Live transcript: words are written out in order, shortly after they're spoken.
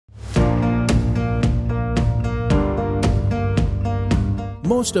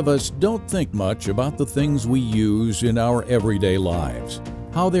Most of us don't think much about the things we use in our everyday lives,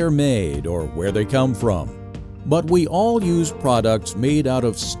 how they're made or where they come from. But we all use products made out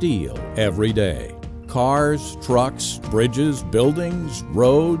of steel every day. Cars, trucks, bridges, buildings,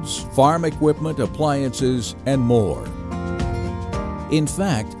 roads, farm equipment, appliances, and more. In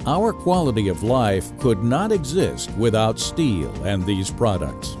fact, our quality of life could not exist without steel and these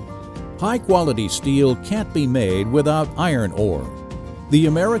products. High-quality steel can't be made without iron ore. The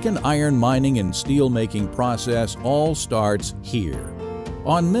American iron mining and steel-making process all starts here.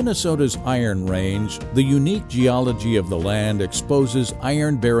 On Minnesota's Iron Range, the unique geology of the land exposes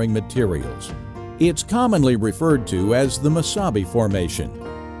iron-bearing materials. It's commonly referred to as the Mesabi Formation.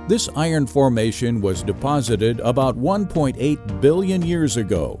 This iron formation was deposited about 1.8 billion years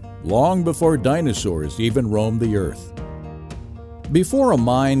ago, long before dinosaurs even roamed the Earth. Before a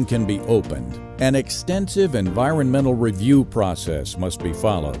mine can be opened, an extensive environmental review process must be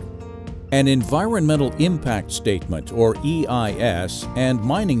followed. An Environmental Impact Statement, or EIS, and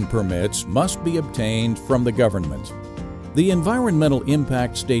mining permits must be obtained from the government. The Environmental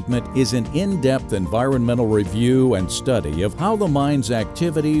Impact Statement is an in-depth environmental review and study of how the mine's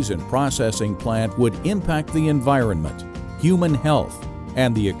activities and processing plant would impact the environment, human health,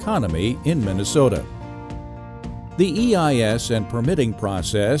 and the economy in Minnesota. The EIS and permitting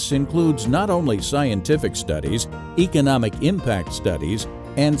process includes not only scientific studies, economic impact studies,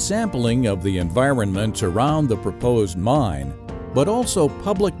 and sampling of the environment around the proposed mine, but also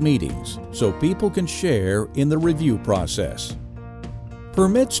public meetings so people can share in the review process.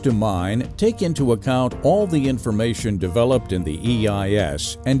 Permits to mine take into account all the information developed in the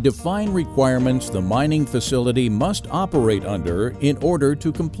EIS and define requirements the mining facility must operate under in order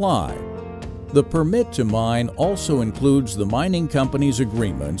to comply. The permit to mine also includes the mining company's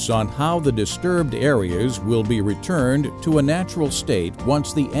agreements on how the disturbed areas will be returned to a natural state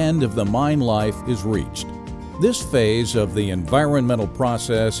once the end of the mine life is reached. This phase of the environmental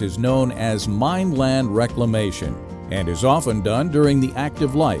process is known as mine land reclamation and is often done during the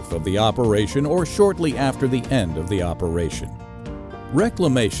active life of the operation or shortly after the end of the operation.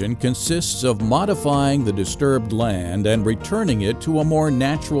 Reclamation consists of modifying the disturbed land and returning it to a more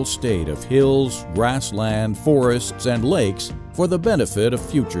natural state of hills, grassland, forests, and lakes for the benefit of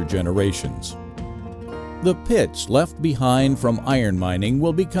future generations. The pits left behind from iron mining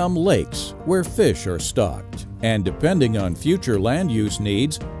will become lakes where fish are stocked, and depending on future land use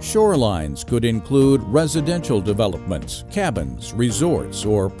needs, shorelines could include residential developments, cabins, resorts,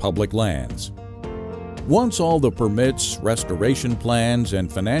 or public lands. Once all the permits, restoration plans,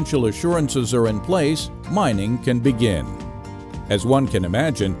 and financial assurances are in place, mining can begin. As one can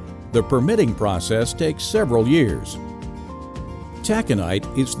imagine, the permitting process takes several years.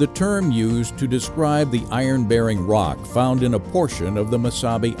 Taconite is the term used to describe the iron-bearing rock found in a portion of the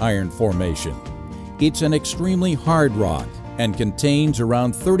Mesabi Iron Formation. It's an extremely hard rock and contains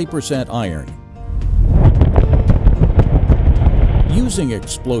around 30% iron. Using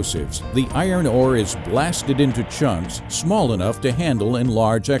explosives, the iron ore is blasted into chunks small enough to handle in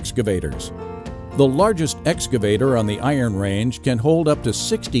large excavators. The largest excavator on the Iron Range can hold up to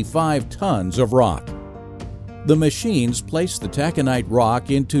 65 tons of rock. The machines place the taconite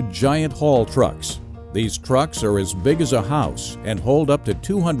rock into giant haul trucks. These trucks are as big as a house and hold up to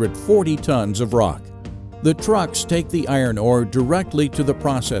 240 tons of rock. The trucks take the iron ore directly to the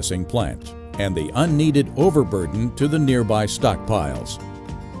processing plant and the unneeded overburden to the nearby stockpiles.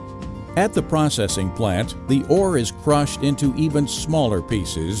 At the processing plant, the ore is crushed into even smaller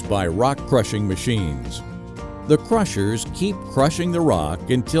pieces by rock-crushing machines. The crushers keep crushing the rock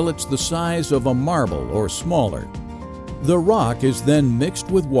until it's the size of a marble or smaller. The rock is then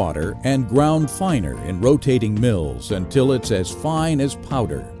mixed with water and ground finer in rotating mills until it's as fine as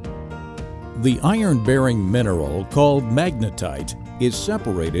powder. The iron-bearing mineral called magnetite is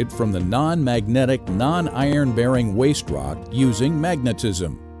separated from the non-magnetic, non-iron-bearing waste rock using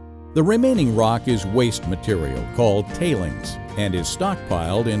magnetism. The remaining rock is waste material called tailings and is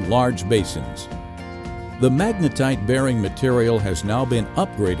stockpiled in large basins. The magnetite-bearing material has now been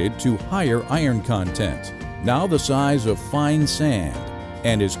upgraded to higher iron content, now the size of fine sand,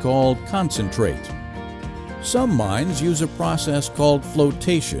 and is called concentrate. Some mines use a process called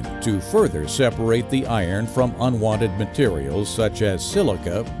flotation to further separate the iron from unwanted materials such as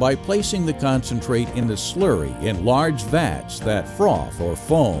silica by placing the concentrate in the slurry in large vats that froth or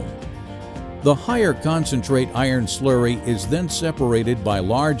foam. The higher concentrate iron slurry is then separated by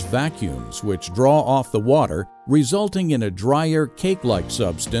large vacuums which draw off the water, resulting in a drier cake-like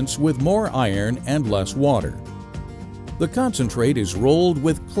substance with more iron and less water. The concentrate is rolled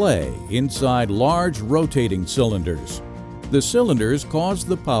with clay inside large rotating cylinders. The cylinders cause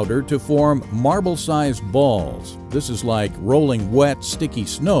the powder to form marble-sized balls. This is like rolling wet, sticky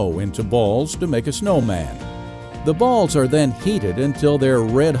snow into balls to make a snowman. The balls are then heated until they're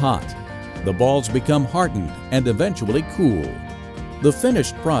red hot. The balls become hardened and eventually cool. The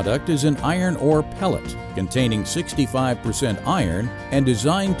finished product is an iron ore pellet containing 65% iron and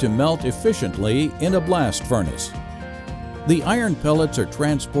designed to melt efficiently in a blast furnace. The iron pellets are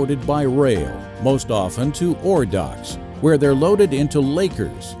transported by rail, most often to ore docks, where they're loaded into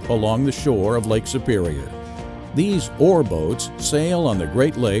lakers along the shore of Lake Superior. These ore boats sail on the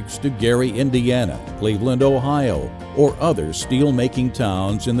Great Lakes to Gary, Indiana, Cleveland, Ohio, or other steel-making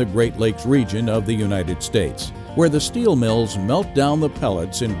towns in the Great Lakes region of the United States, where the steel mills melt down the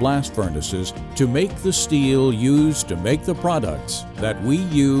pellets in blast furnaces to make the steel used to make the products that we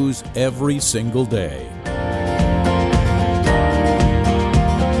use every single day.